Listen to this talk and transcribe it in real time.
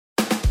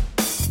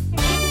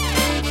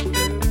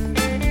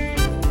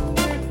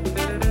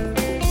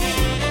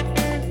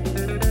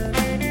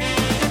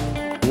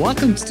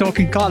Welcome to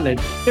Talking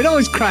Kotlin. It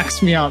always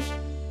cracks me up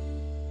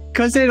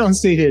because they don't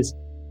see this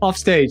off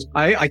stage.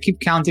 I keep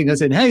counting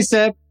us in. Hey,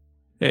 Seb.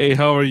 Hey,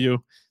 how are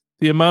you?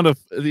 The amount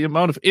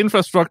of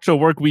infrastructure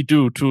work we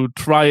do to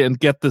try and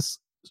get this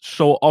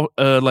show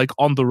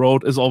on the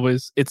road is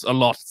always it's a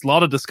lot. It's a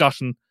lot of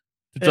discussion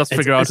to just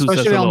figure out who says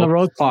hello. Especially on the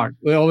road part.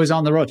 We're always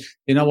on the road.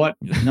 You know what?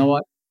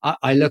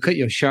 I look at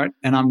your shirt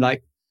and I'm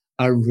like,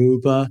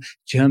 Aruba,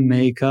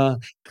 Jamaica,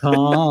 come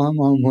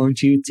on,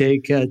 won't you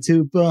take her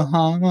to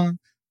Bahama,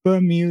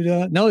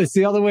 Bermuda? No, it's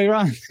the other way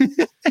around.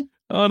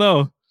 Oh,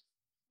 no.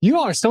 You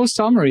are so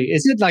summery.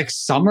 Is it like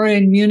summer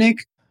in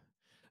Munich?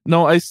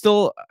 No,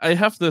 I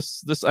have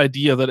this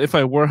idea that if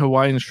I wear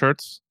Hawaiian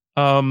shirts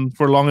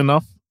for long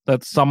enough,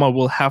 that summer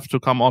will have to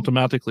come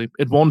automatically.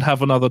 It won't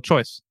have another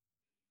choice.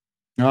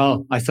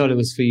 Oh, I thought it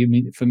was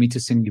for me to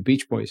sing you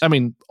Beach Boys. I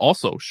mean,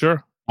 also,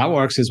 sure. That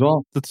works as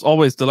well. It's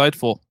always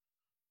delightful.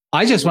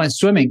 I just went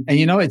swimming and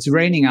it's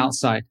raining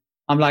outside.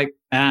 I'm like,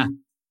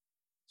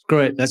 screw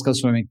it. Let's go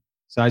swimming.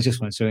 So I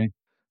just went swimming.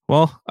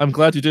 Well, I'm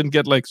glad you didn't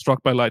get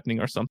struck by lightning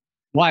or something.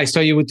 Why? So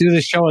you would do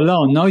the show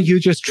alone? No, you're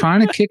just trying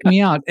to kick me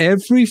out.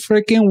 Every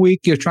freaking week,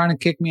 you're trying to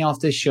kick me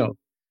off this show.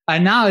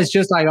 And now it's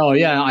just like, oh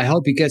yeah, I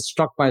hope you get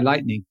struck by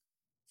lightning.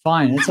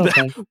 Fine, it's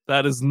okay.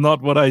 That is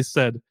not what I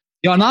said.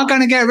 You're not going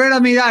to get rid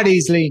of me that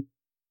easily.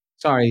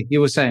 Sorry, you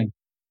were saying.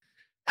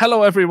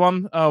 Hello,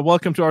 everyone.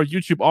 Welcome to our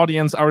YouTube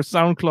audience, our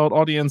SoundCloud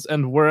audience,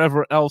 and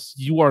wherever else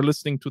you are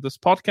listening to this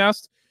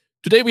podcast.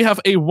 Today, we have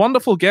a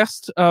wonderful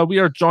guest. We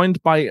are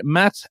joined by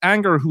Matt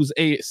Anger, who's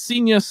a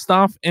senior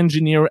staff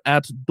engineer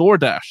at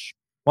DoorDash.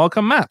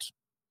 Welcome, Matt.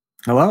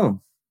 Hello.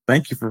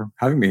 Thank you for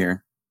having me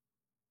here.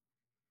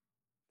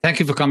 Thank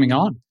you for coming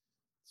on.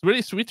 It's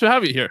really sweet to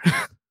have you here.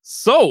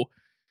 So,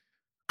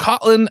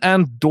 Kotlin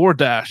and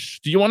DoorDash.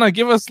 Do you want to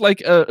give us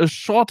a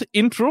short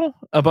intro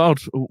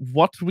about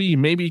what we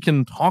maybe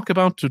can talk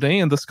about today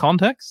in this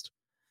context?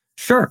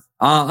 Sure.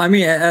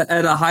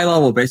 At a high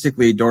level,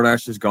 basically,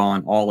 DoorDash has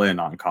gone all in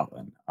on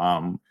Kotlin.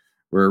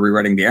 We're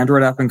rewriting the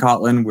Android app in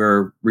Kotlin.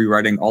 We're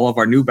rewriting all of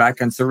our new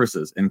backend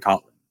services in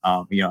Kotlin.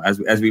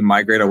 As we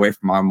migrate away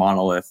from our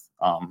monolith,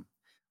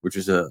 which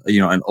is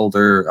an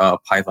older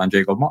Python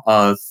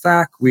Django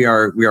stack, we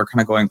are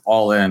kind of going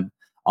all in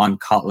on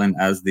Kotlin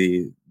as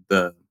the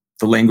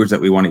language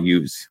that we want to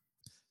use.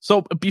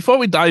 So before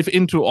we dive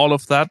into all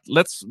of that,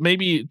 let's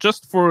maybe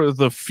just for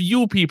the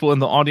few people in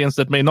the audience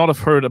that may not have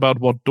heard about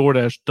what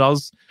DoorDash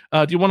does,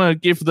 do you want to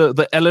give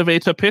the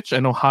elevator pitch? I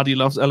know Hadi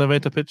loves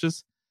elevator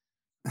pitches.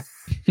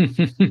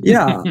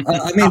 Yeah,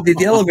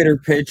 the elevator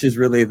pitch is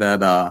really that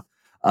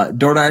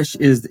DoorDash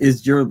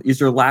is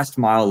your last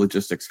mile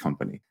logistics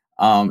company.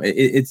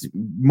 It's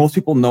most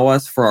people know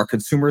us for our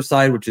consumer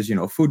side, which is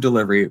food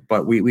delivery,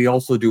 but we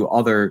also do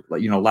other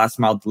last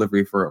mile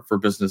delivery for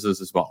businesses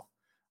as well.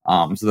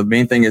 So the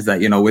main thing is that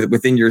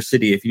within your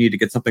city, if you need to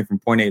get something from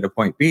point A to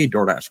point B,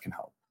 DoorDash can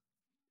help.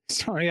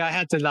 Sorry, I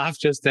had to laugh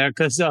just there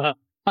because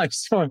I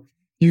saw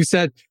you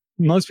said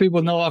most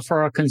people know us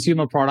for our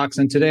consumer products,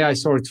 and today I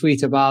saw a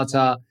tweet about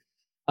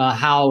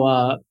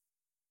how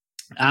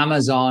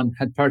Amazon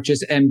had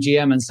purchased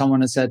MGM, and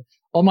someone had said,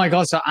 "Oh my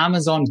God, so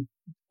Amazon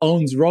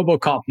owns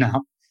RoboCop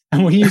now."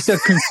 And when you said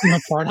consumer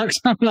products,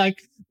 I'm like,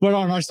 but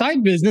on our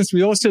side business,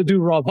 we also do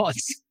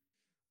robots,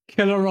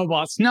 killer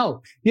robots.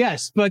 No,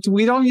 yes, but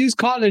we don't use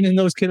Kotlin in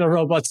those killer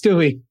robots, do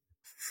we?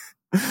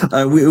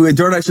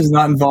 DoorDash is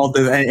not involved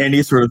in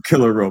any sort of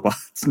killer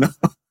robots. No.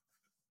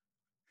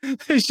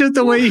 It's just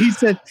the way he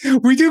said,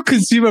 we do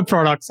consumer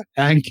products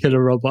and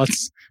killer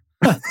robots.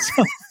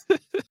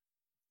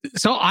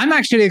 So I'm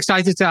actually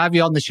excited to have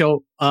you on the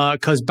show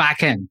because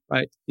backend,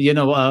 right?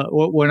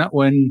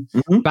 When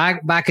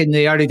back in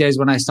the early days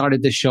when I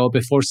started the show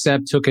before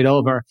Seb took it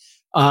over,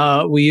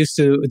 we used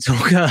to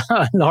talk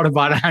a lot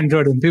about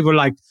Android, and people were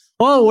like,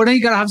 "Oh, when are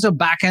you gonna have some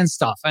backend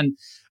stuff?" And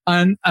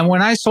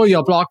when I saw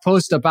your blog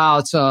post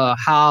about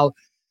how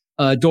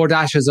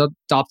DoorDash has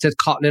adopted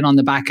Kotlin on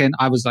the backend,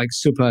 I was like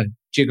super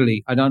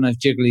jiggly. I don't know if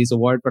jiggly is a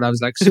word, but I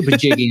was like super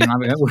jiggy, and I'm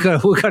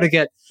like, we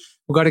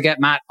got to get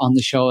Matt on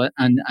the show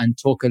and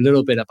talk a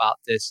little bit about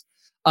this.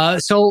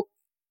 So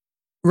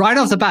right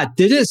off the bat,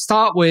 did it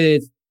start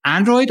with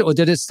Android or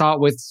did it start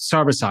with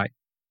server side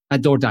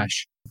at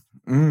DoorDash?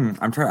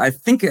 I'm trying. I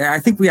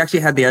think we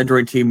actually had the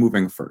Android team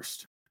moving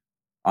first,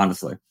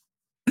 honestly.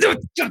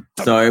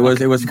 So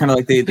it was kind of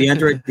like the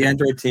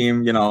Android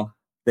team.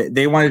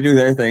 They wanted to do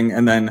their thing,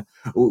 and then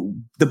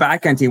the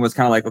backend team was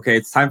kind of like, okay,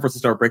 it's time for us to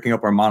start breaking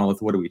up our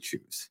monolith. What do we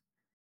choose?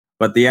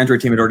 But the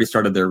Android team had already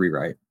started their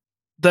rewrite.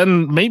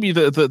 Then maybe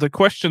the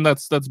question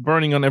that's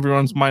burning on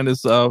everyone's mind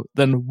is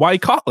then why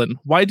Kotlin?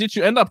 Why did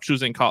you end up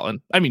choosing Kotlin?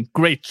 I mean,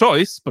 great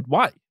choice, but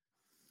why?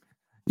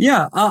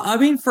 Yeah,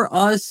 for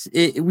us,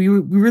 we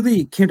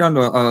really came down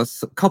to a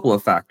couple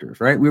of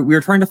factors, right? We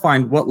were trying to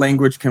find what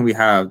language can we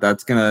have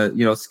that's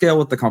gonna scale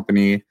with the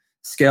company,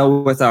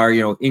 scale with our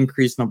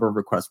increased number of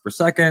requests per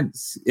second,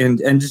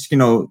 and just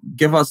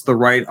give us the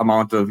right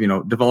amount of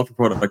developer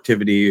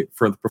productivity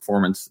for the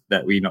performance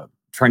that we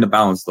trying to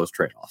balance those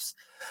trade-offs.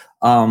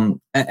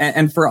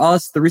 And for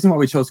us, the reason why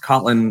we chose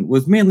Kotlin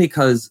was mainly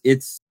because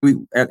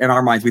in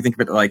our minds, we think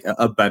of it like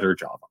a better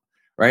Java,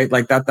 right?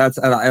 Like that's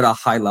at a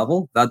high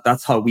level.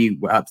 That's how we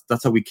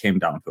came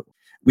down to it.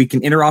 We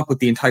can interop with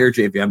the entire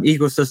JVM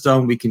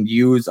ecosystem. We can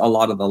use a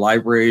lot of the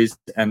libraries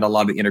and a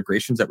lot of the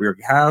integrations that we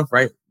already have,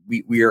 right?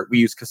 We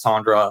use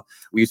Cassandra,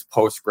 we use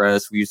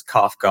Postgres, we use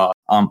Kafka,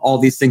 all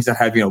these things that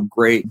have,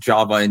 great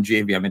Java and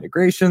JVM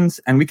integrations.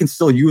 And we can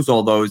still use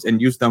all those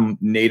and use them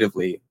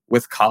natively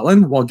with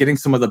Kotlin while getting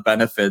some of the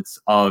benefits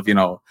of,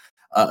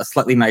 a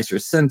slightly nicer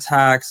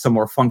syntax, some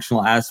more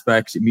functional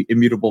aspects,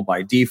 immutable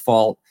by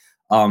default.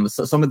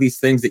 So some of these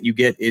things that you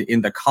get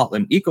in the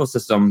Kotlin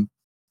ecosystem.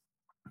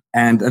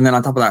 And then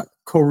on top of that,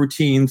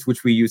 coroutines,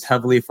 which we use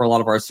heavily for a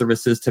lot of our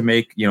services to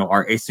make,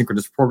 our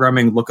asynchronous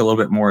programming look a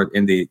little bit more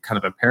in the kind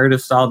of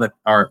imperative style that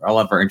a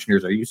lot of our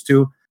engineers are used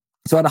to.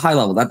 So at a high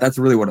level, that's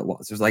really what it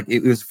was.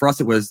 It was for us,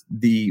 it was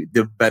the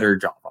better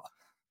Java.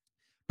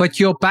 But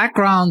your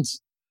background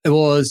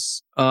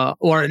was,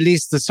 or at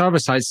least the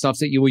server-side stuff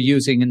that you were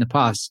using in the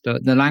past,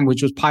 the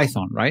language was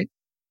Python, right?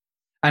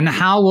 And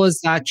how was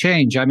that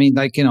change? I mean,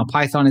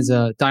 Python is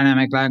a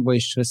dynamic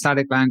language, a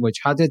static language.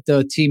 How did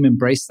the team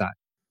embrace that?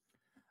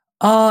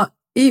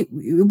 It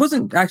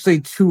wasn't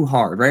actually too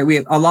hard,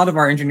 right? A lot of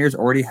our engineers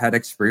already had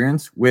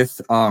experience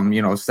with,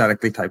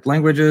 statically typed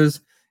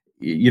languages,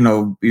 be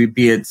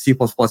it C++,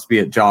 be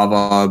it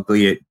Java,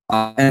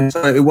 and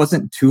so it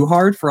wasn't too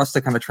hard for us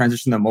to kind of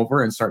transition them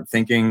over and start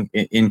thinking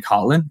in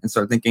Kotlin and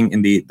start thinking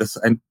in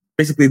and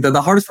basically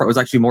the hardest part was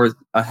actually more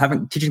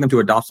teaching them to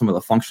adopt some of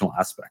the functional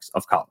aspects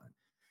of Kotlin.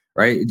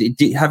 Right,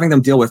 having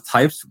them deal with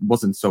types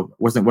wasn't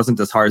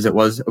as hard as it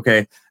was.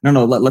 Okay,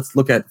 let's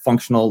look at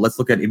functional. Let's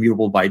look at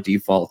immutable by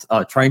default.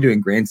 Trying to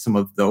ingrain some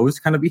of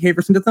those kind of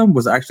behaviors into them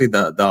was actually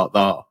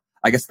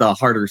the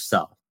harder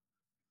sell.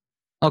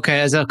 Okay,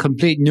 as a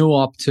complete new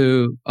op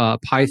to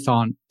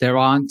Python, there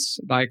aren't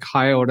like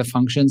higher order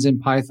functions in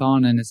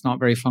Python, and it's not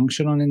very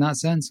functional in that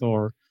sense,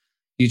 or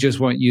you just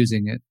weren't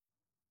using it.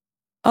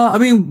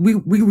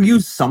 We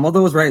use some of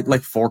those, right?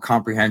 Like for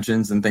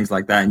comprehensions and things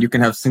like that. And you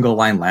can have single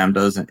line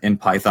lambdas in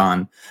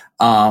Python.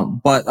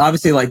 But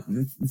obviously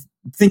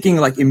thinking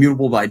like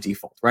immutable by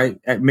default, right?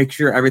 Make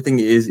sure everything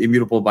is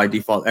immutable by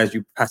default as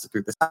you pass it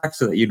through the stack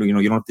so that you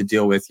don't have to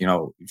deal with,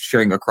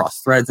 sharing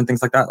across threads and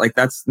things like that. Like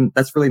that's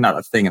really not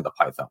a thing in the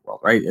Python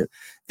world, right?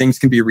 Things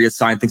can be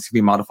reassigned, things can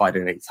be modified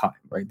at any time,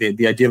 right?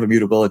 The idea of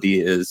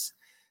immutability is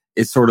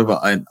sort of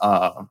an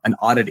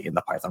oddity in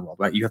the Python world,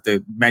 right? You have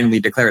to manually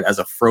declare it as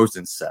a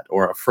frozen set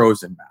or a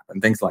frozen map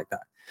and things like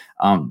that.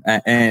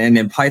 And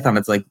in Python,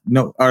 it's like, in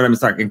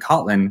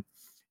Kotlin,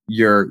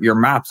 your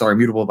maps are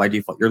immutable by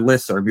default. Your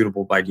lists are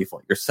immutable by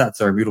default. Your sets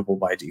are immutable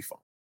by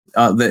default.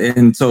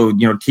 And so,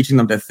 teaching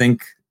them to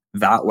think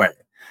that way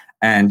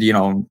and,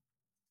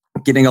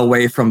 getting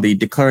away from the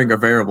declaring a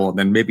variable and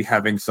then maybe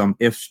having some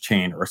if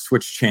chain or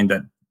switch chain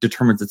that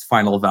determines its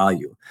final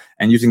value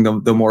and using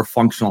the more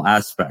functional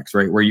aspects,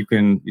 right? Where you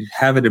can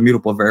have an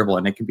immutable variable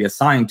and it can be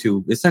assigned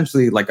to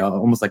essentially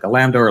almost like a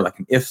lambda or like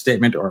an if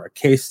statement or a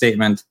case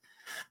statement.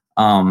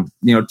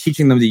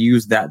 Teaching them to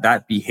use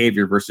that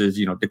behavior versus,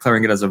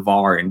 declaring it as a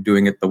var and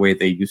doing it the way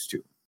they used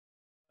to.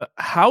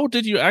 How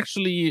did you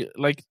actually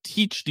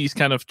teach these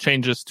kind of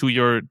changes to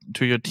your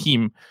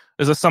team?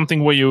 Is this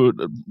something where you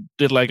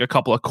did a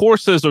couple of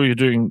courses, or you're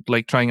doing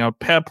trying out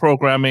pair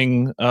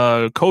programming,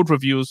 code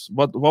reviews?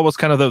 What was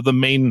kind of the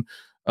main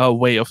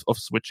way of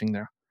switching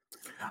there?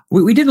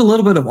 We did a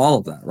little bit of all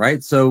of that,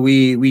 right? So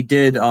we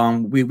did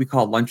we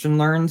call lunch and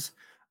learns,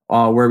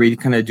 where we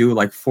kind of do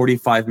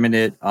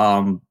 45-minute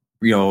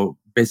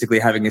basically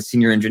having a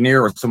senior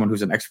engineer or someone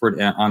who's an expert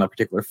on a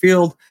particular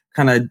field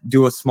kind of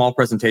do a small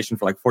presentation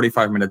for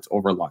 45 minutes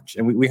over lunch.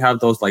 And we have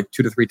those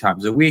 2 to 3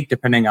 times a week,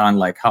 depending on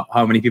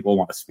how many people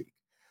want to speak.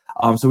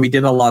 So we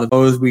did a lot of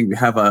those. We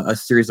have a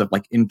series of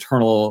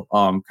internal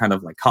kind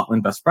of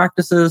Kotlin best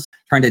practices,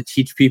 trying to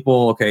teach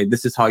people, okay,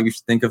 this is how you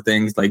should think of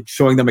things,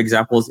 showing them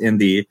examples in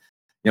the,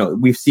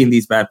 we've seen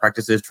these bad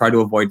practices, try to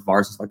avoid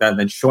vars and stuff like that, and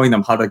then showing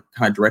them how to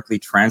kind of directly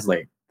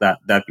translate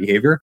that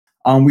behavior.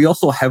 We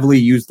also heavily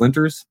use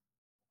linters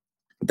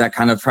that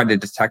kind of try to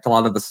detect a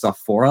lot of the stuff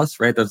for us,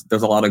 right? There's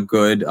a lot of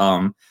good,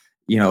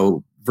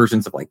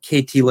 versions of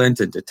KTlint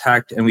and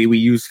detect, and we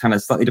use kind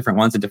of slightly different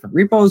ones in different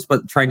repos,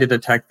 but trying to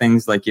detect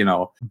things like,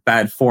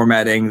 bad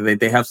formatting.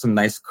 They have some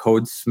nice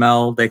code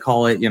smell, they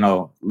call it,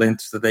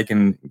 lints that they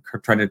can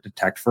try to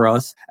detect for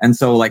us. And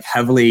so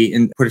heavily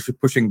in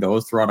pushing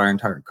those throughout our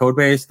entire code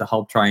base to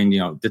help try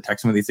and,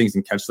 detect some of these things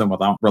and catch them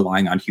without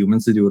relying on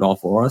humans to do it all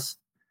for us.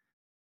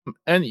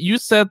 And you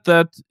said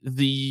that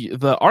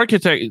the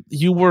architect,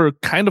 you were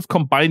kind of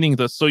combining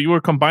this. So you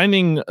were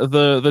combining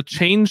the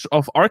change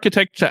of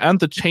architecture and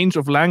the change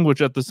of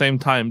language at the same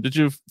time. Did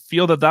you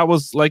feel that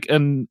was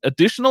an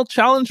additional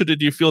challenge, or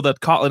did you feel that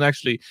Kotlin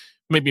actually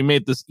maybe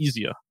made this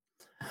easier?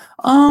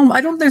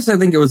 I don't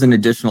think it was an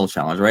additional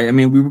challenge, right? I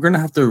mean, we were going to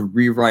have to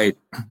rewrite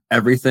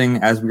everything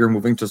as we were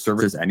moving to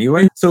services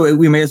anyway. So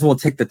we may as well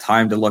take the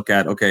time to look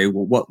at, okay,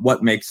 well,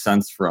 what makes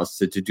sense for us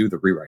to do the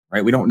rewrite,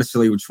 right? We don't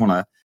necessarily just want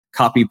to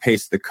copy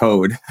paste the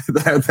code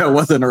that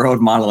was in our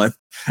own monolith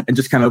and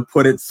just kind of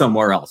put it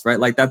somewhere else, right?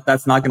 Like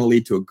that's not going to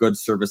lead to a good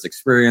service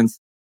experience.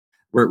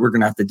 We're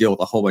going to have to deal with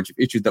a whole bunch of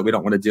issues that we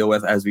don't want to deal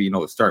with as we,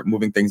 start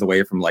moving things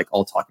away from like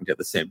all talking to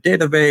the same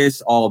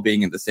database, all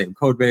being in the same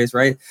code base,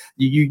 right?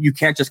 You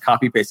can't just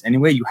copy paste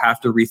anyway. You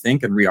have to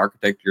rethink and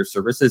re-architect your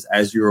services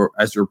as you're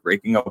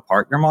breaking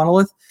apart your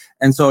monolith.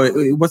 And so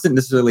it wasn't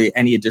necessarily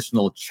any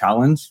additional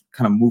challenge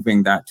kind of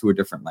moving that to a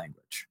different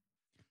language.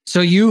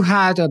 So you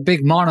had a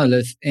big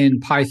monolith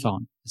in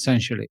Python,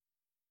 essentially,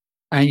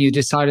 and you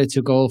decided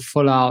to go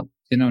full out,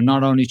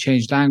 not only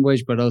change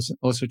language, but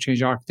also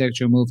change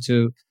architecture, move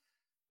to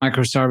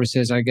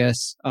microservices, I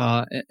guess,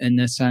 in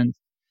this sense.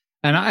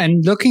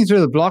 And looking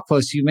through the blog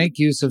post, you make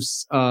use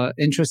of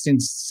interesting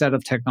set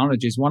of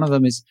technologies. One of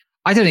them is,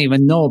 I didn't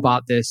even know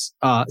about this.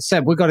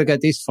 Seb, we got to get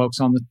these folks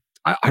on the,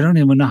 I don't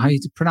even know how you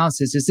pronounce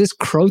this. Is this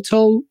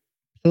Croto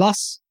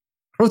Plus?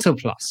 Croto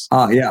Plus.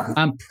 Yeah.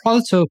 And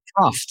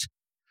Protocraft.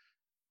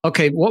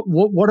 Okay,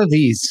 what are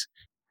these?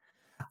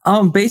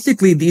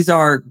 Basically, these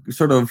are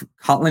sort of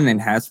Kotlin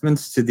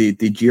enhancements to the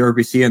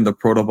gRPC and the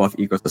protobuf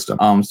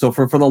ecosystem. So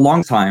for the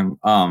long time,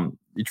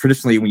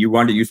 traditionally, when you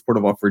wanted to use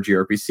protobuf for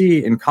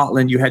gRPC in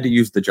Kotlin, you had to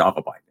use the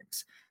Java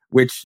bindings,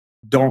 which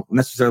don't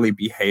necessarily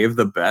behave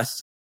the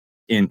best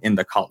in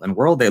the Kotlin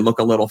world. They look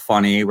a little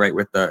funny, right,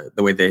 with the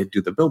way they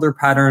do the builder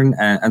pattern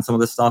and some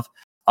of this stuff.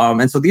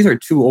 And so these are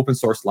two open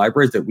source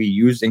libraries that we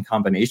use in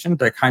combination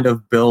to kind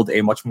of build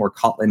a much more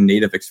Kotlin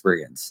native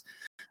experience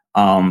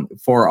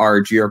for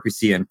our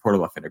gRPC and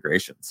protobuf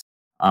integrations.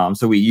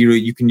 So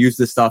you can use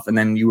this stuff, and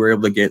then you were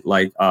able to get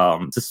like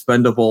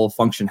suspendable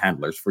function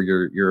handlers for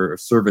your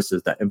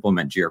services that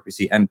implement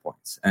gRPC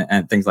endpoints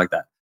and things like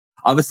that.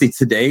 Obviously,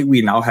 today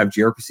we now have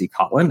gRPC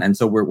Kotlin, and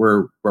so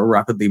we're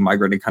rapidly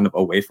migrating kind of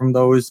away from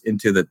those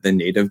into the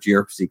native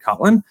gRPC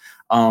Kotlin.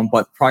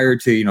 But prior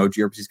to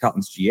gRPC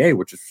Kotlin's GA,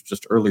 which was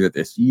just earlier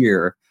this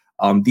year,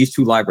 these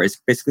two libraries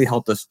basically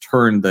helped us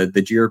turn the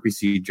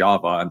gRPC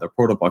Java and the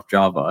protobuf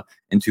Java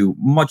into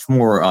much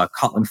more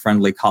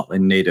Kotlin-friendly,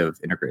 Kotlin-native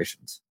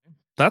integrations.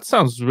 That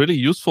sounds really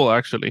useful,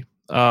 actually.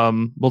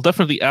 We'll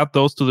definitely add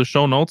those to the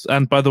show notes.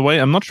 And by the way,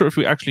 I'm not sure if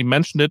we actually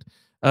mentioned it.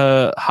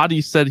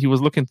 Hadi said he was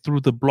looking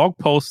through the blog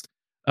post.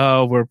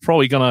 We're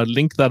probably going to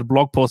link that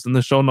blog post in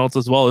the show notes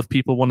as well if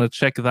people want to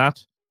check that.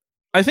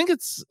 I think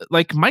it's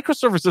like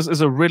microservices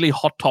is a really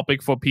hot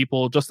topic for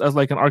people just as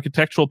like an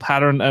architectural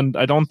pattern. And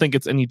I don't think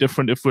it's any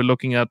different if we're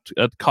looking at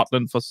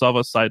Kotlin for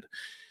server side.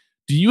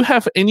 Do you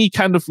have any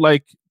kind of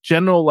like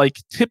general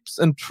like tips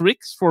and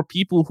tricks for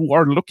people who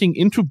are looking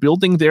into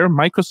building their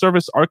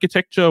microservice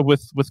architecture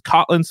with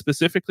Kotlin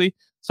specifically?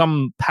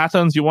 Some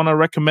patterns you want to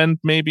recommend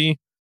maybe?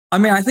 I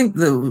mean, I think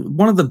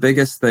one of the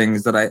biggest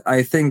things that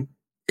I think,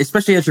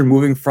 especially as you're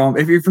moving from,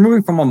 if you're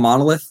moving from a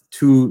monolith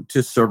to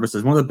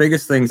services, one of the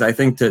biggest things I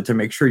think to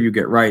make sure you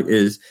get right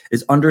is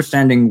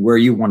understanding where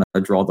you want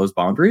to draw those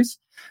boundaries.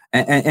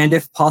 And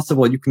if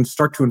possible, you can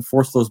start to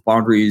enforce those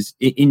boundaries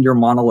in your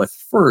monolith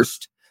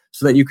first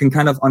so that you can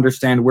kind of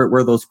understand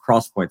where those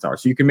cross points are.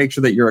 So you can make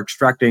sure that you're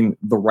extracting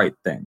the right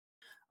thing.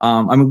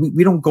 I mean,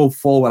 we don't go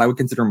full what I would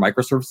consider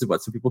microservices,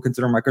 what some people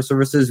consider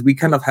microservices. We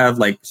kind of have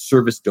like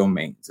service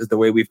domains is the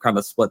way we've kind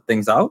of split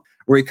things out,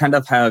 where we kind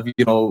of have,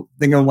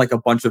 think of like a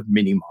bunch of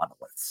mini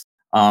monoliths,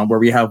 where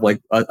we have like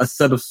a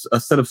set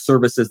of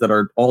services that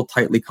are all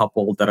tightly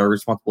coupled that are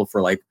responsible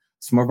for like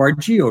some of our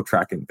geo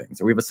tracking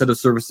things. Or we have a set of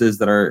services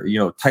that are,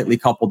 tightly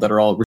coupled that are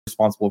all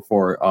responsible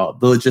for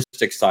the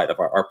logistics side of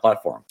our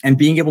platform. And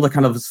being able to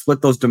kind of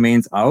split those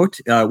domains out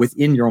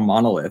within your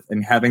monolith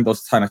and having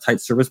those kind of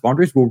tight service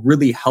boundaries will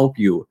really help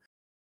you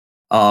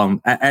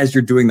as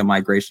you're doing the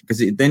migration.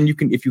 Because then you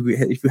can, if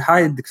you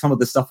hide some of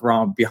the stuff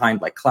around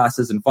behind like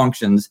classes and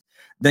functions,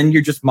 then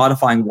you're just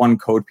modifying one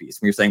code piece.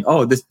 And you're saying,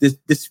 oh,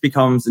 this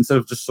becomes, instead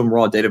of just some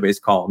raw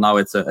database call, now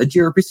it's a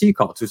gRPC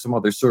call to some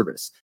other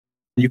service.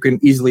 You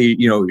can easily,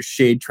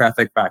 shade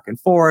traffic back and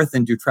forth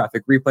and do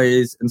traffic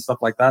replays and stuff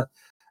like that.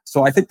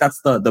 So I think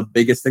that's the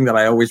biggest thing that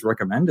I always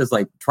recommend is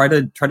like try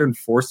to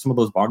enforce some of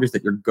those boundaries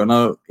that you're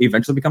gonna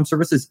eventually become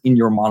services in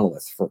your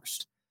monolith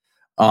first.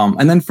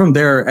 And then from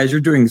there, as you're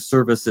doing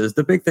services,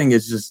 the big thing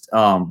is just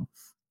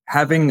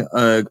having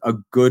a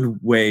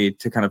good way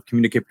to kind of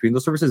communicate between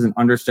those services and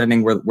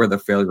understanding where the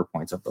failure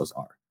points of those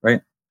are,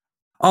 right?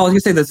 Oh, I was gonna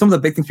say that some of the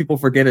big things people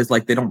forget is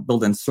like they don't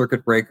build in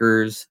circuit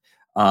breakers.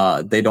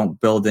 They don't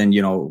build in,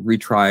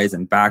 retries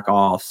and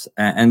backoffs.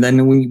 And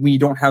then when you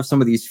don't have some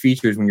of these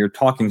features, when you're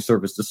talking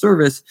service to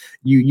service,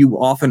 you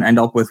often end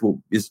up with what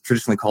is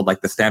traditionally called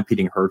like the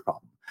stampeding herd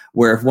problem,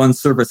 where if one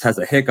service has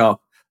a hiccup,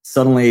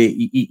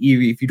 suddenly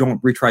if you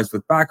don't retries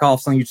with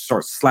backoffs, then you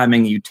start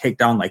slamming and you take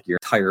down like your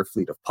entire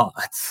fleet of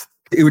pods,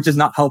 which is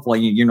not helpful.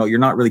 You're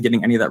not really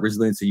getting any of that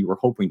resiliency you were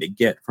hoping to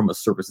get from a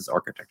services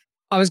architecture.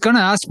 I was going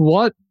to ask,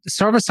 what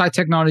server-side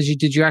technology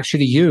did you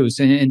actually use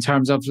in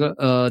terms of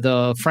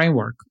the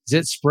framework? Is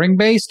it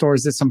Spring-based or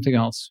is it something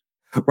else?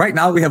 Right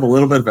now, we have a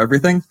little bit of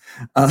everything.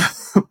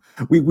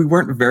 We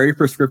weren't very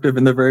prescriptive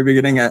in the very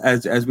beginning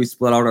as we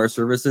split out our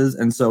services.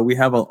 And so we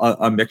have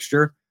a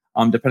mixture.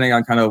 depending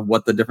on kind of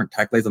what the different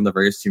tech leads on the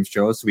various teams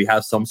chose. So we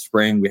have some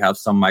Spring, we have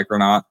some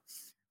Micronaut,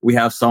 we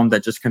have some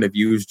that just kind of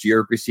use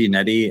gRPC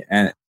Netty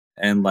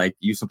and like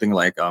use something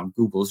like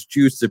Google's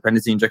Juice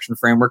dependency injection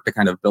framework to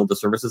kind of build the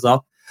services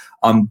up.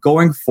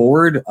 Going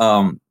forward,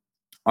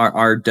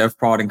 our dev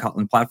prod and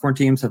Kotlin platform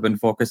teams have been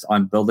focused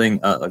on building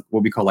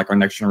what we call like our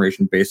next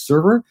generation base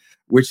server,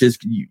 which is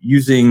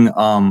using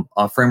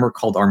a framework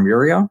called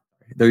Armyria.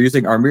 They're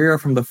using Armyria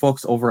from the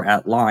folks over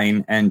at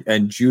Line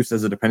and Juice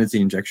as a dependency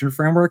injection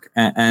framework.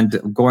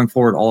 And going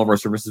forward, all of our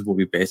services will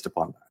be based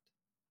upon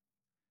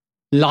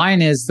that.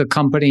 Line is the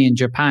company in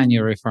Japan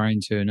you're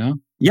referring to, no?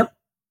 Yep.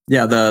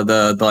 Yeah,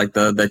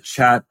 the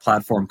chat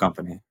platform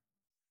company.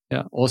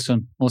 Yeah,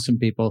 awesome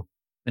people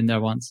in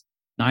there once.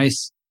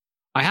 Nice.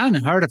 I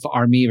hadn't heard of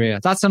Armyria.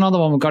 That's another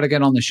one we've got to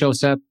get on the show,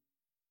 Seb.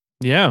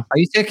 Yeah. Are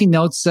you taking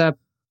notes, Seb?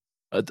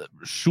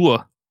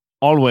 Sure.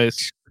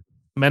 Always.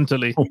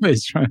 Mentally.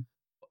 Always, right.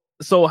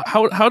 So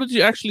how did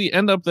you actually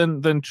end up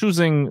then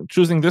choosing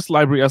this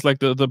library as like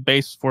the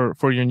base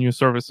for your new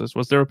services?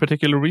 Was there a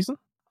particular reason?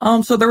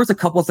 So there was a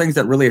couple of things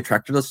that really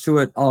attracted us to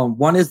it.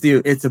 One is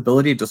its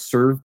ability to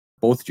serve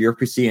both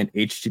gRPC and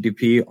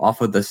HTTP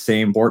off of the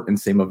same port and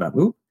same event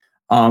loop.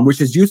 Which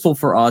is useful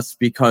for us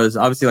because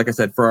obviously, like I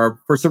said, for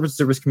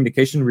service-to-service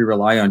communication, we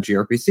rely on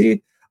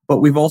gRPC, but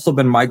we've also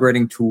been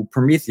migrating to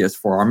Prometheus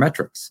for our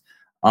metrics.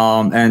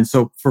 And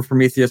so for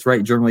Prometheus,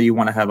 right, generally you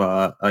want to have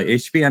a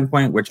HTTP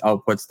endpoint, which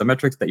outputs the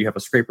metrics that you have a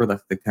scraper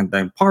that can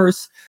then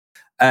parse.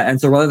 And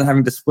so rather than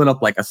having to split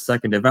up like a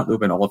second event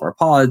loop in all of our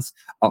pods,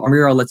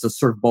 Armyria lets us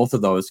serve both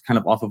of those kind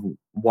of off of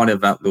one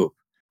event loop.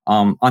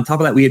 On top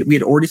of that, we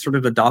had already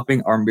started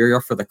adopting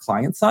Armyria for the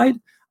client side.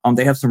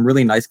 They have some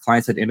really nice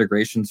client-side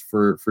integrations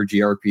for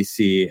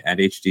gRPC and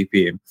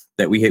HTTP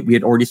that we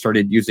had already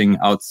started using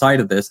outside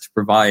of this to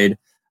provide,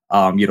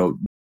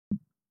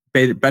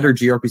 better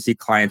gRPC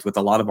clients with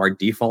a lot of our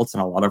defaults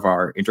and a lot of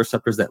our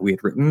interceptors that we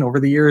had written over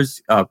the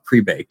years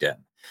pre-baked in.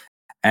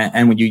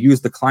 And when you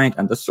use the client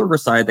and the server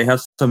side, they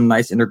have some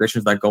nice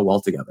integrations that go well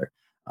together.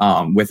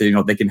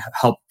 They can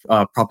help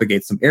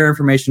propagate some error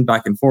information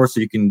back and forth,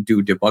 so you can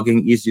do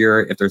debugging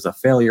easier if there's a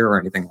failure or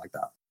anything like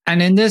that.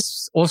 And in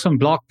this awesome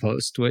blog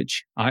post,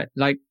 which I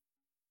like,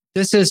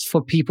 this is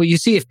for people. You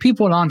see, if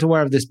people aren't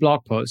aware of this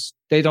blog post,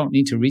 they don't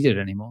need to read it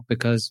anymore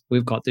because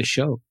we've got this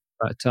show.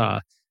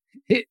 But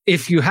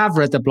if you have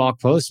read the blog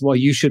post, well,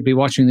 you should be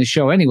watching the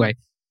show anyway.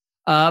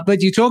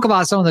 But you talk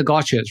about some of the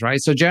gotchas,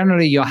 right? So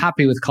generally, you're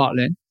happy with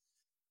Kotlin,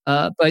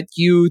 but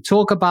you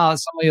talk about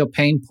some of your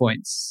pain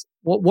points.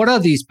 What are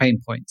these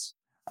pain points?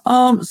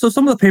 So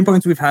some of the pain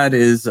points we've had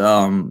is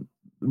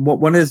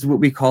one is what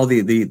we call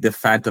the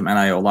phantom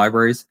NIO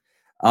libraries.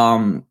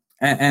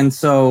 And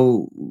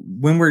so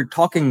when we're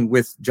talking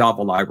with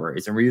Java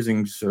libraries and we're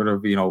using sort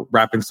of,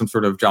 wrapping some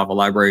sort of Java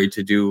library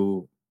to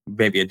do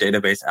maybe a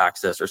database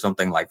access or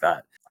something like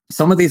that,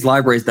 some of these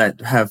libraries that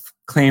have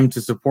claimed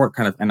to support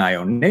kind of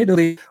NIO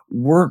natively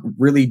weren't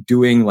really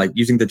doing like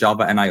using the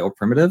Java NIO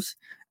primitives.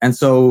 And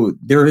so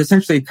they're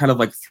essentially kind of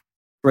like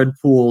thread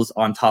pools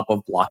on top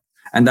of block.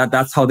 And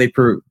that's how they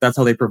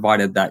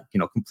provided that,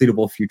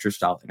 completable future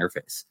style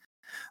interface.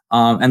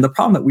 And the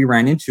problem that we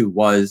ran into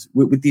was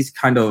with these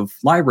kind of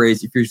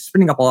libraries, if you're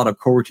spinning up a lot of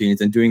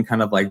coroutines and doing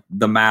kind of like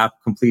the map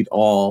complete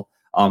all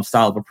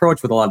style of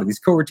approach with a lot of these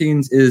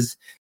coroutines, is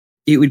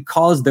it would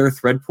cause their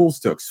thread pools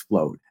to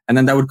explode. And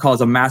then that would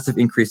cause a massive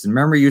increase in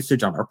memory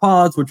usage on our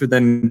pods, which would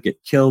then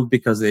get killed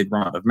because they'd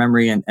run out of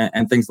memory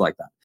and things like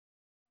that.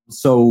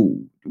 So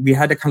we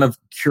had to kind of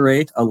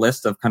curate a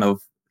list of kind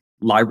of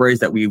libraries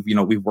that we've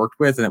worked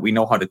with and that we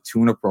know how to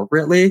tune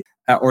appropriately,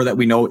 or that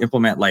we know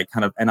implement like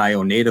kind of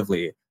NIO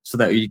natively, so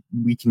that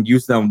we can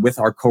use them with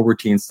our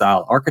coroutine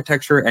style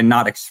architecture and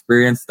not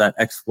experience that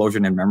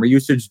explosion in memory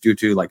usage due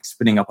to like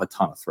spinning up a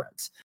ton of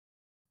threads.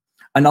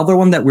 Another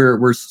one that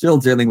we're still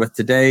dealing with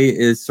today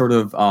is sort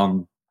of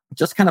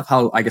just kind of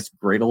how, I guess,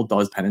 Gradle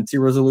does dependency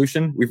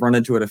resolution. We've run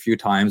into it a few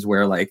times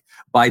where, like,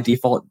 by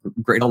default,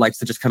 Gradle likes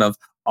to just kind of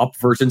up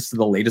versions to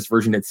the latest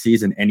version it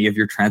sees in any of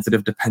your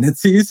transitive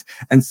dependencies.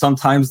 And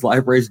sometimes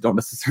libraries don't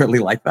necessarily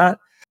like that.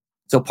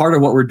 So part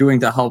of what we're doing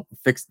to help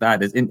fix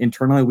that is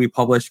internally, we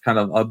publish kind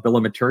of a bill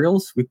of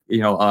materials,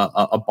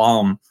 a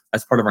BOM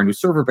as part of our new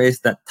server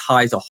base that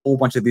ties a whole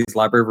bunch of these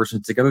library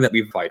versions together that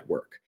we provide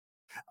work.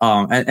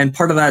 And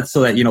part of that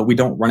so that, we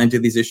don't run into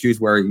these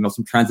issues where,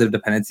 some transitive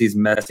dependencies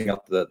messing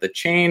up the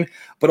chain,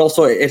 but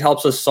also it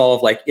helps us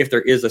solve, like, if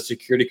there is a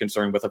security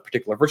concern with a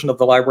particular version of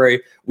the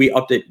library, we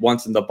update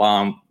once in the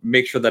BOM,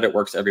 make sure that it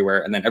works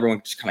everywhere, and then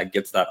everyone just kind of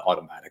gets that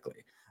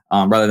automatically,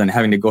 rather than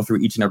having to go through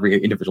each and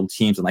every individual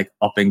teams and like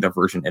upping the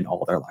version in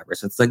all their libraries.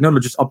 So it's like, no,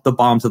 just up the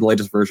BOM to the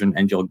latest version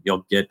and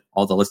you'll get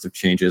all the list of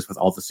changes with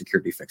all the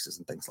security fixes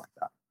and things like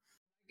that.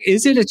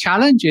 Is it a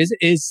challenge?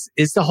 Is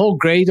the whole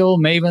Gradle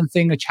Maven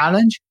thing a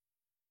challenge?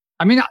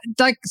 I mean,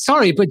 like,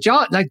 sorry, but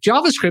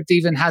JavaScript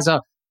even has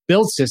a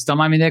build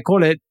system. I mean, they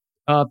call it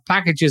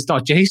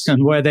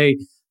packages.json, where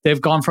they've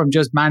gone from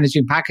just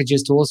managing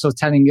packages to also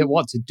telling it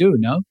what to do.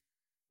 No,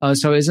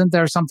 so isn't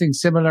there something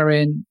similar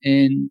in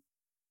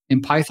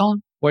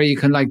Python where you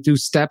can like do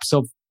steps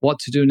of what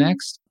to do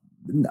next?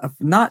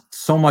 Not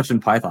so much in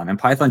Python. In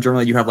Python,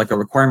 generally, you have like a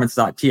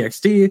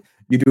requirements.txt.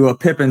 You do a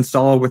pip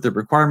install with the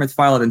requirements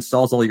file. It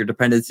installs all your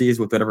dependencies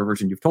with whatever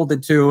version you've told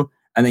it to.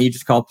 And then you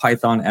just call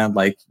Python and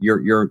like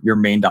your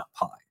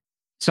main.py.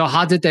 So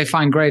how did they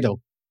find Gradle?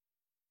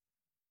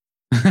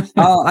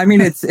 I mean,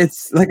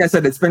 it's like I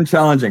said, it's been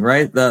challenging,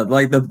 right?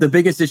 The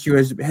biggest issue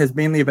has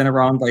mainly been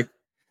around like,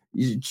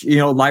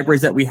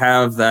 libraries that we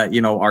have that,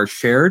 are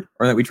shared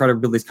or that we try to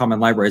release common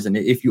libraries. And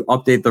if you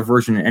update the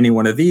version in any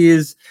one of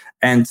these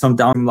and some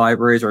down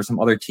libraries or some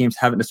other teams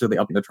haven't necessarily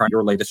updated to try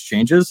your latest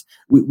changes,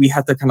 we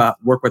have to kind of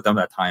work with them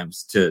at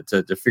times to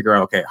figure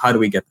out, okay, how do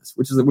we get this?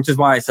 Which is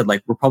why I said,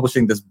 like, we're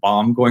publishing this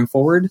bomb going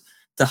forward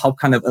to help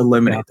kind of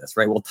eliminate this,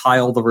 right? We'll tie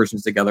all the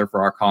versions together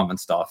for our common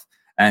stuff,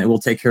 and we'll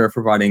take care of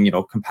providing,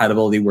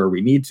 compatibility where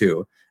we need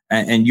to.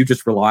 And you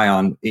just rely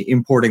on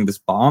importing this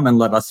bomb and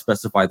let us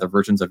specify the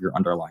versions of your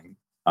underlying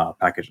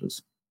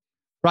packages.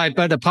 Right.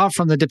 But apart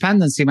from the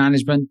dependency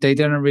management, they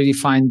didn't really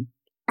find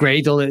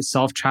Gradle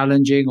itself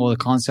challenging, or the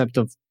concept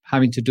of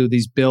having to do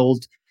these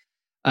build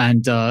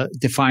and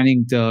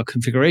defining the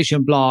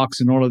configuration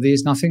blocks and all of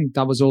these. Nothing.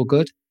 That was all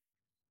good.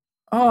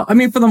 I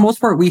mean, for the most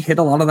part, we hit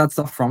a lot of that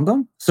stuff from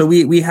them. So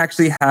we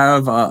actually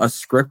have a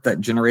script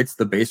that generates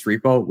the base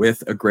repo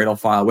with a Gradle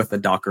file, with a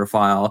Docker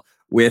file,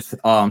 with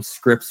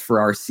scripts for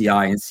our CI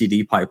and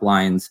CD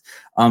pipelines.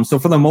 So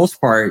for the most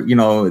part,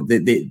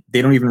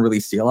 they don't even really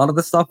see a lot of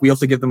this stuff. We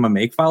also give them a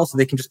make file so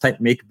they can just type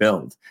make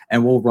build,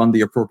 and we'll run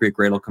the appropriate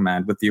Gradle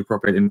command with the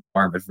appropriate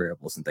environment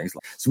variables and things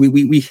like that. So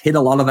we hit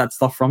a lot of that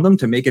stuff from them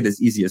to make it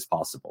as easy as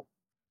possible.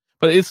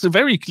 But it's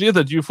very clear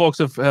that you folks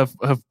have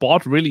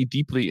bought really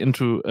deeply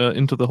into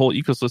the whole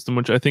ecosystem,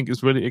 which I think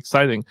is really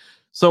exciting.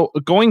 So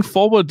going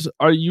forward,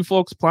 are you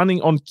folks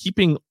planning on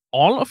keeping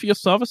all of your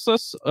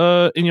services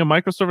in your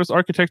microservice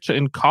architecture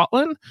in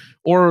Kotlin,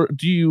 or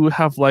do you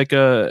have like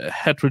a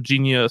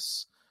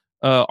heterogeneous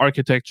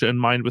architecture in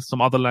mind with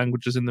some other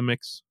languages in the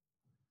mix?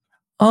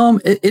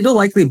 It'll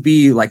likely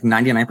be like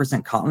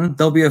 99% Kotlin.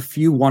 There'll be a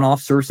few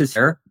one-off services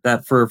here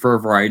that for a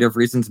variety of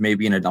reasons may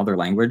be in another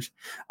language.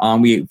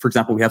 For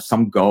example, we have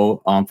some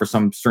Go for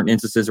some certain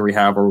instances where we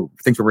have, or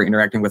things where we're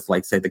interacting with,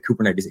 like, say, the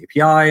Kubernetes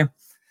API.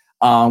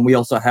 We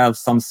also have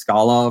some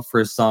Scala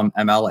for some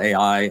ML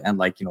AI and,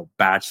 like,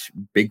 batch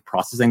big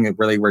processing,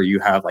 really where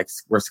you have like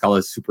where Scala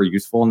is super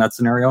useful in that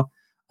scenario.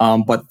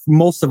 But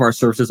most of our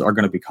services are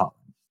going to be Kotlin.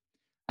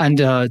 And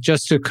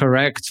just to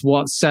correct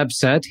what Seb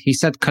said, he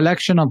said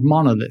collection of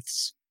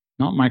monoliths,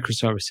 not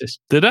microservices.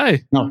 Did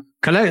I? No.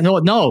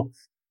 No.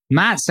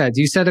 Matt said,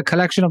 you said a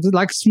collection of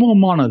like small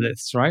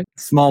monoliths, right?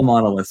 Small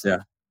monoliths,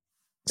 yeah.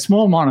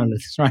 Small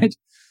monoliths, right?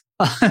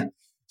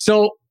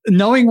 So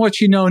knowing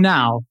what you know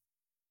now,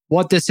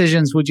 what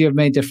decisions would you have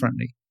made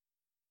differently?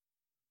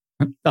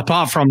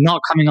 Apart from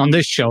not coming on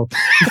this show.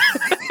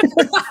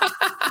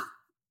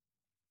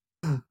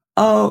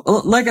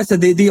 Like I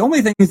said, the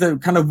only things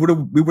that kind of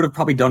we would have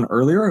probably done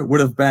earlier would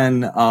have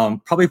been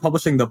probably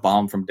publishing the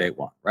bomb from day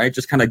one, right?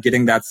 Just kind of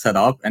getting that set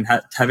up and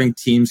having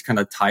teams kind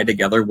of tie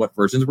together what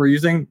versions we're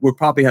using would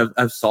probably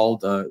have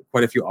solved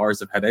quite a few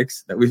hours of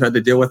headaches that we've had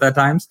to deal with at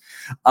times.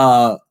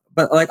 But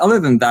like other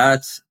than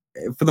that,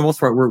 for the most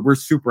part, we're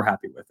super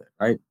happy with it,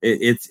 right?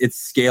 It's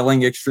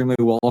scaling extremely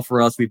well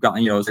for us. We've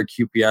gotten our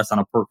QPS on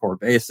a per core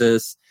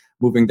basis,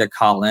 moving to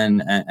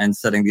Kotlin and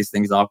setting these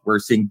things up. We're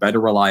seeing better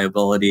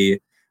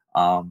reliability.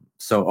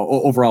 So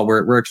overall,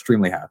 we're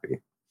extremely happy.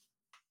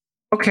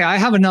 Okay, I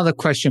have another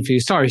question for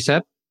you. Sorry,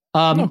 Seb.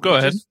 No, go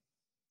ahead.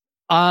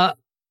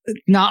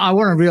 Now, I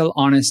want a real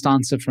honest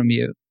answer from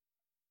you.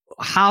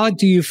 How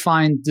do you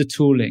find the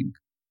tooling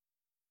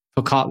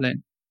for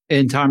Kotlin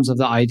in terms of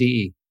the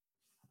IDE?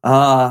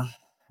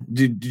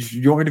 Do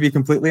you want me to be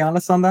completely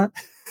honest on that?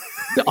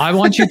 I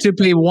want you to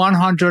be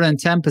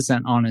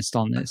 110% honest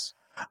on this.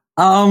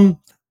 I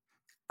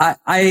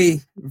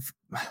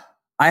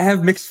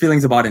have mixed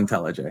feelings about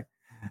IntelliJ.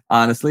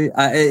 Honestly,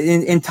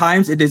 in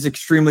times it is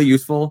extremely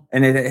useful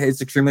and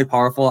it's extremely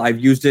powerful. I've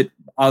used it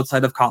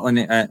outside of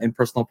Kotlin in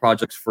personal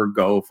projects for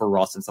Go, for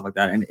Rust and stuff like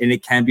that, and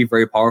it can be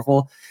very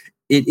powerful.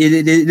 It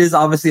is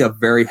obviously a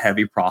very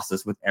heavy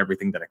process with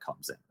everything that it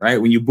comes in,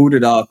 right? When you boot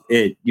it up,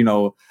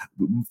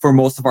 for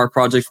most of our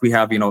projects, we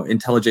have,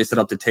 IntelliJ set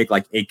up to take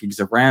like 8 gigs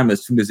of RAM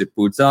as soon as it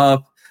boots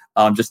up,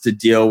 just to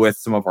deal with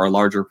some of our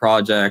larger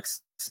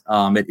projects.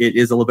 It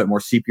is a little bit more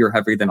CPU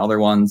heavy than other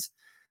ones.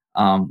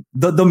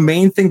 The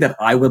main thing that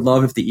I would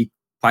love if the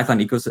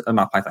Kotlin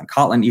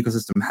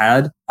ecosystem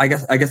had, I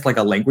guess like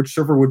a language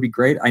server would be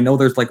great. I know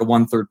there's like a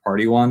one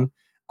third-party one.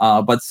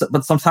 But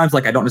sometimes,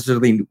 like, I don't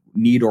necessarily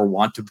need or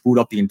want to boot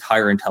up the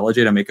entire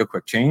IntelliJ to make a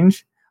quick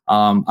change.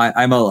 I'm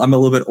a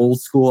little bit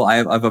old school. I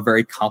have a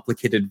very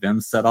complicated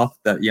Vim setup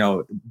that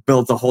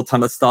builds a whole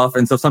ton of stuff,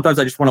 and so sometimes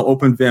I just want to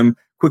open Vim,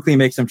 quickly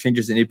make some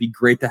changes, and it'd be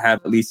great to have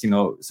at least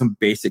some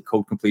basic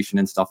code completion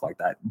and stuff like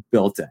that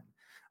built in.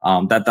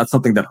 That's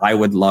something that I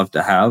would love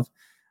to have.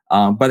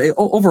 But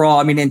overall,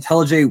 I mean,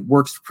 IntelliJ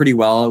works pretty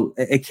well.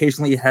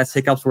 Occasionally, it has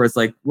hiccups where it's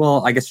like,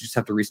 well, I guess you just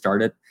have to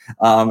restart it.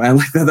 And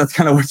like that's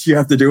kind of what you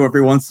have to do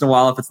every once in a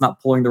while if it's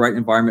not pulling the right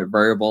environment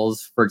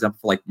variables. For example,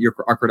 like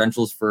our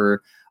credentials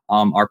for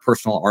our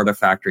personal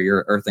Artifactory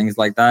or things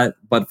like that.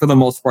 But for the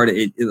most part,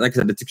 like I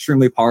said, it's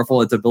extremely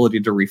powerful. Its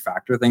ability to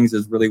refactor things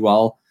is really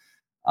well.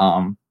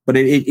 But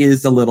it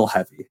is a little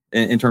heavy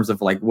in terms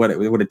of like what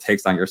it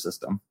takes on your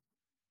system.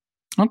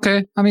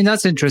 Okay. I mean,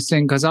 that's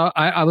interesting because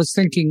I was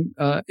thinking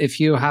if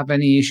you have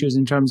any issues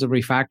in terms of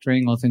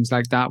refactoring or things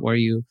like that where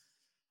you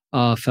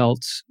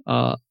felt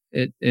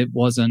it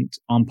wasn't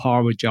on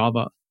par with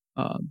Java.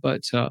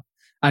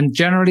 And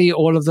generally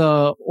all of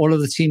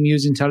the team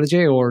use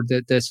IntelliJ, or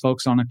there's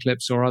folks on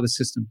Eclipse or other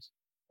systems?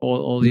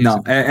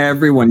 No,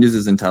 everyone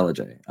uses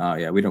IntelliJ.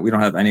 Yeah, we don't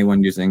have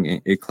anyone using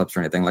Eclipse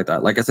or anything like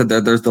that. Like I said,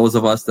 there's those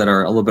of us that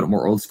are a little bit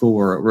more old school.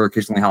 We're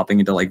occasionally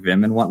hopping into like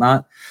Vim and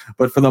whatnot,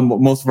 but for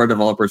most of our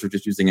developers are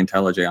just using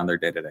IntelliJ on their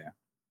day-to-day.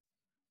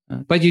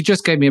 But you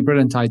just gave me a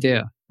brilliant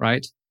idea,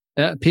 right?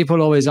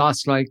 People always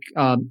ask, like,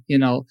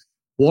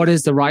 what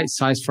is the right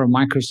size for a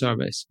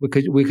microservice?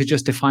 We could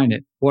just define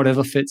it,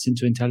 whatever fits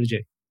into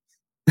IntelliJ.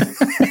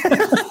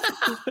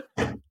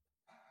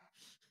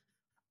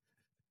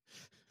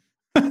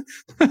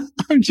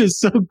 I'm just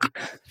so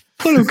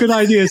full of good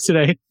ideas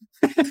today.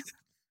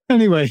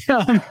 Anyway,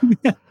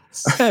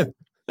 Seb,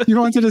 you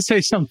wanted to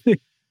say something?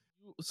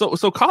 So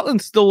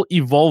Kotlin still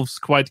evolves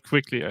quite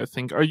quickly, I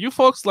think. Are you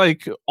folks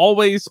like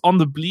always on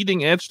the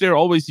bleeding edge there,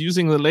 always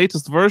using the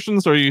latest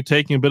versions, or are you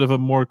taking a bit of a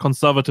more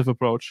conservative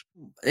approach?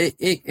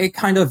 It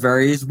kind of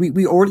varies.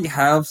 We already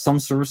have some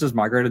services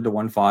migrated to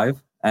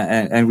 1.5.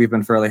 And we've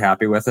been fairly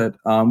happy with it.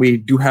 We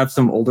do have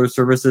some older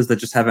services that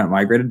just haven't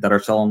migrated that are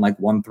still on like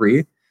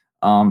 1.3.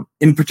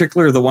 In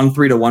particular, the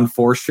 1.3 to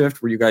 1.4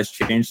 shift, where you guys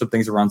changed some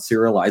things around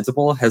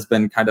serializable, has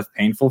been kind of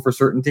painful for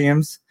certain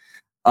teams.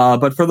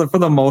 But for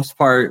the most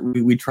part,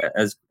 we try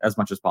as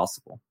much as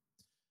possible.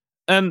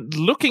 And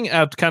looking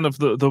at kind of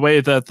the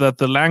way that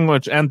the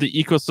language and the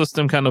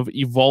ecosystem kind of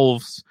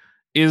evolves,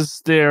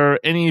 is there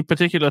any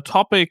particular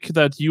topic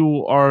that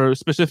you are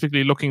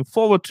specifically looking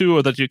forward to,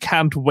 or that you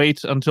can't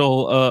wait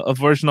until a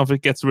version of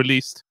it gets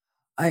released?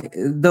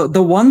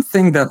 The one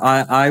thing that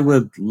I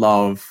would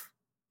love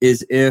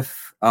is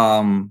if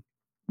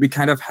we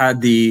kind of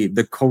had the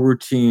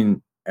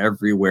coroutine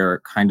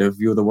everywhere kind of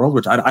view of the world,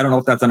 which I don't know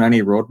if that's on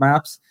any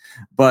roadmaps,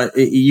 but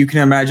you can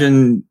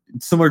imagine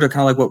similar to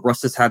kind of like what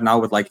Rust has had now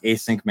with like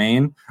async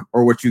main,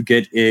 or what you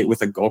get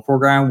with a Go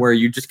program, where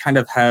you just kind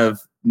of have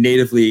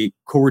natively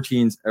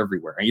coroutines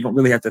everywhere, and you don't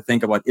really have to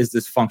think about, is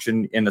this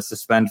function in a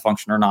suspend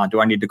function or not? Do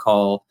I need to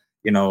call,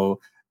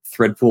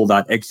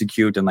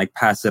 threadpool.execute and like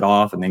pass it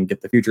off and then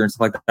get the future and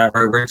stuff like that,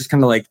 where just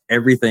kind of like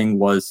everything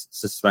was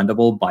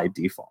suspendable by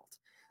default.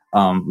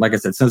 Like I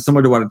said, so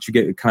similar to what you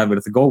get kind of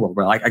with the Go world,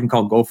 where like I can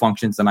call Go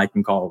functions and I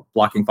can call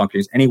blocking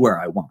functions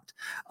anywhere I want.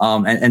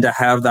 And to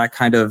have that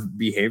kind of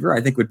behavior, I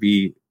think would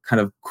be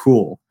kind of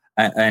cool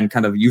and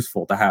kind of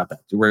useful to have that,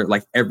 where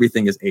like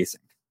everything is async.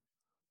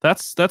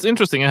 That's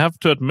interesting. I have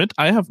to admit,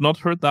 I have not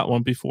heard that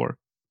one before.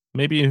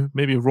 Maybe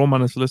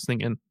Roman is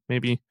listening in.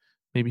 Maybe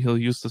he'll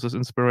use this as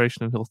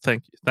inspiration and he'll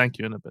thank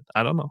you in a bit.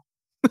 I don't know.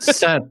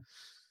 Seb,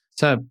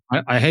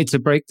 I hate to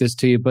break this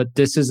to you, but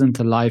this isn't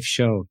a live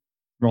show.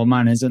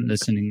 Roman isn't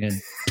listening in.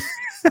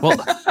 Well,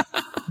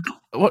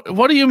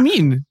 what do you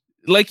mean?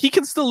 Like, he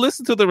can still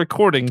listen to the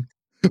recording.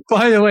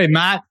 By the way,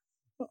 Matt,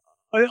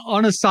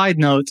 on a side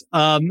note,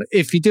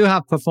 if you do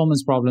have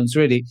performance problems,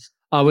 really,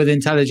 with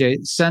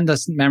IntelliJ, send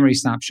us memory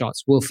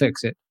snapshots. We'll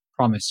fix it.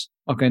 Promise.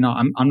 Okay, no,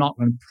 I'm not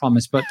going to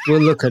promise, but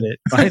we'll look at it,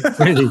 right?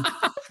 Really.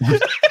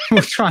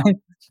 We'll try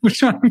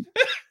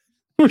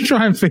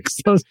and fix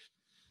those.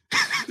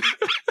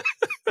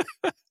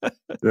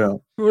 Yeah.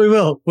 We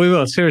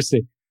will.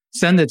 Seriously.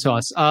 Send it to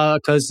us.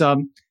 Because,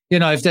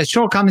 if there's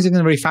shortcomings in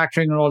the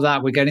refactoring and all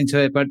that, we're getting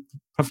to it, but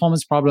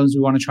performance problems, we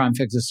want to try and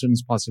fix as soon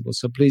as possible.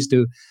 So please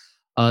do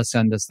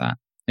send us that.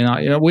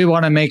 We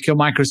want to make your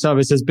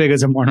microservice as big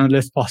as a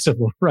monolith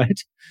possible,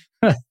 right?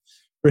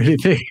 Really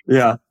big.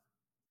 Yeah.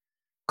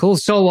 Cool.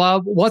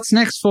 So what's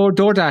next for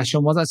DoorDash,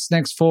 and what's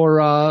next for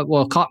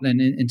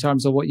Kotlin in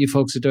terms of what you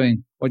folks are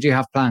doing? What do you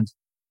have planned?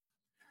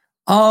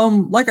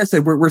 Like I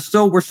said, we're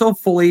still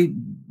fully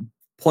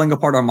pulling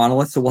apart our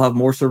monolith, so we'll have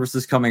more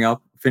services coming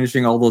up,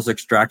 finishing all those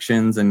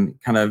extractions and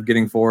kind of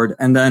getting forward.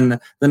 And then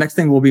the next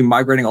thing will be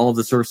migrating all of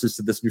the services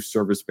to this new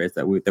service space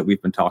that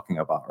we've been talking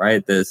about,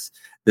 right? This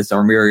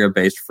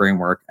Armeria-based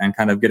framework, and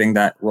kind of getting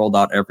that rolled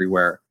out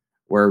everywhere,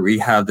 where we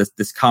have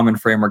this common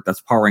framework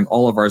that's powering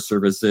all of our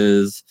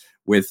services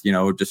with,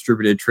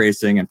 distributed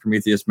tracing and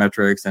Prometheus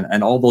metrics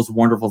and all those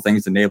wonderful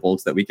things enabled,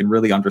 so that we can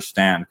really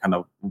understand kind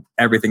of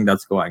everything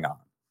that's going on.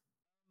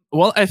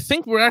 Well, I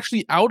think we're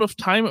actually out of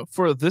time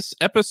for this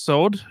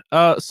episode.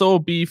 So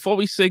before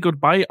we say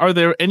goodbye, are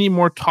there any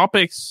more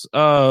topics,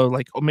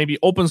 like maybe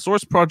open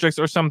source projects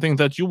or something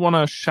that you want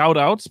to shout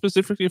out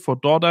specifically for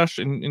DoorDash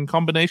in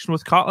combination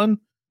with Kotlin?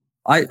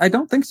 I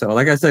don't think so.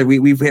 Like I said,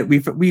 we've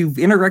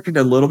interacted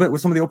a little bit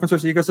with some of the open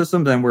source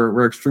ecosystems, and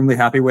we're extremely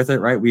happy with it.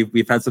 Right?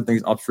 We've had some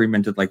things upstream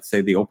into, like,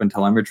 say, the open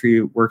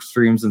telemetry work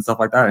streams and stuff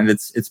like that, and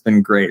it's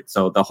been great.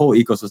 So the whole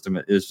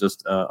ecosystem is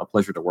just a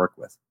pleasure to work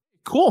with.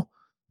 Cool.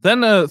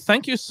 Then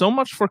thank you so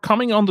much for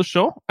coming on the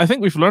show. I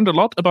think we've learned a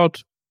lot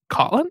about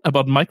Kotlin,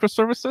 about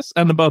microservices,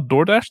 and about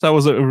DoorDash. That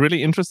was a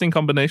really interesting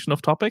combination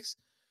of topics.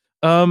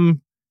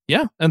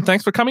 Yeah, and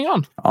thanks for coming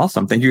on.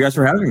 Awesome. Thank you guys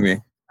for having me.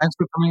 Thanks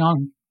for coming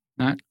on.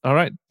 All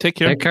right. Take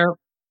care. Take care.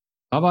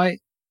 Bye-bye.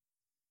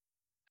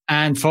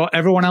 And for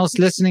everyone else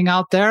listening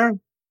out there,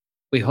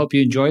 we hope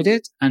you enjoyed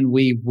it, and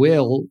we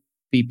will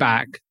be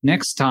back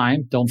next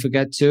time. Don't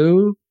forget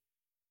to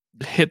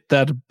hit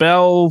that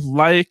bell,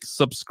 like,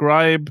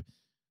 subscribe.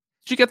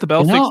 Did you get the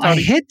bell fixed? I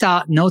hit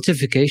that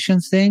notification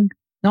thing.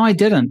 No, I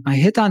didn't. I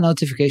hit that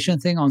notification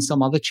thing on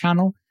some other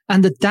channel,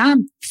 and the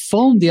damn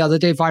phone the other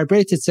day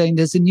vibrated saying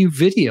there's a new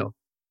video.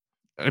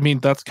 I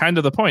mean, that's kind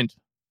of the point.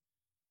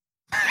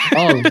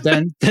 Oh,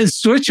 then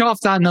switch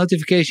off that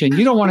notification.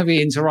 You don't want to be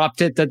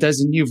interrupted that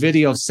there's a new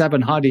video of Seb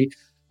and Hardy.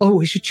 Oh,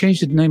 we should change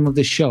the name of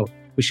the show.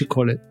 We should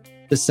call it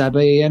The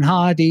Sebby and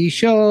Hardy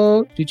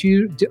Show.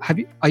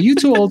 Are you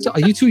too old? Are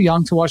you too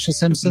young to watch The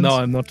Simpsons? No,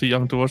 I'm not too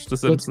young to watch The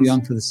Simpsons. You're too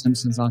young for The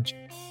Simpsons, aren't you?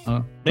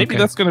 Oh, maybe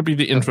that's going to be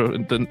the intro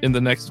in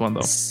the next one,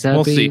 though.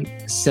 We'll see.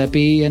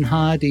 Sebby and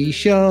Hardy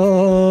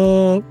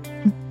Show.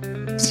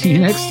 See you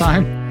next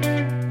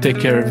time. Take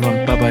care,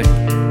 everyone.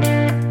 Bye-bye.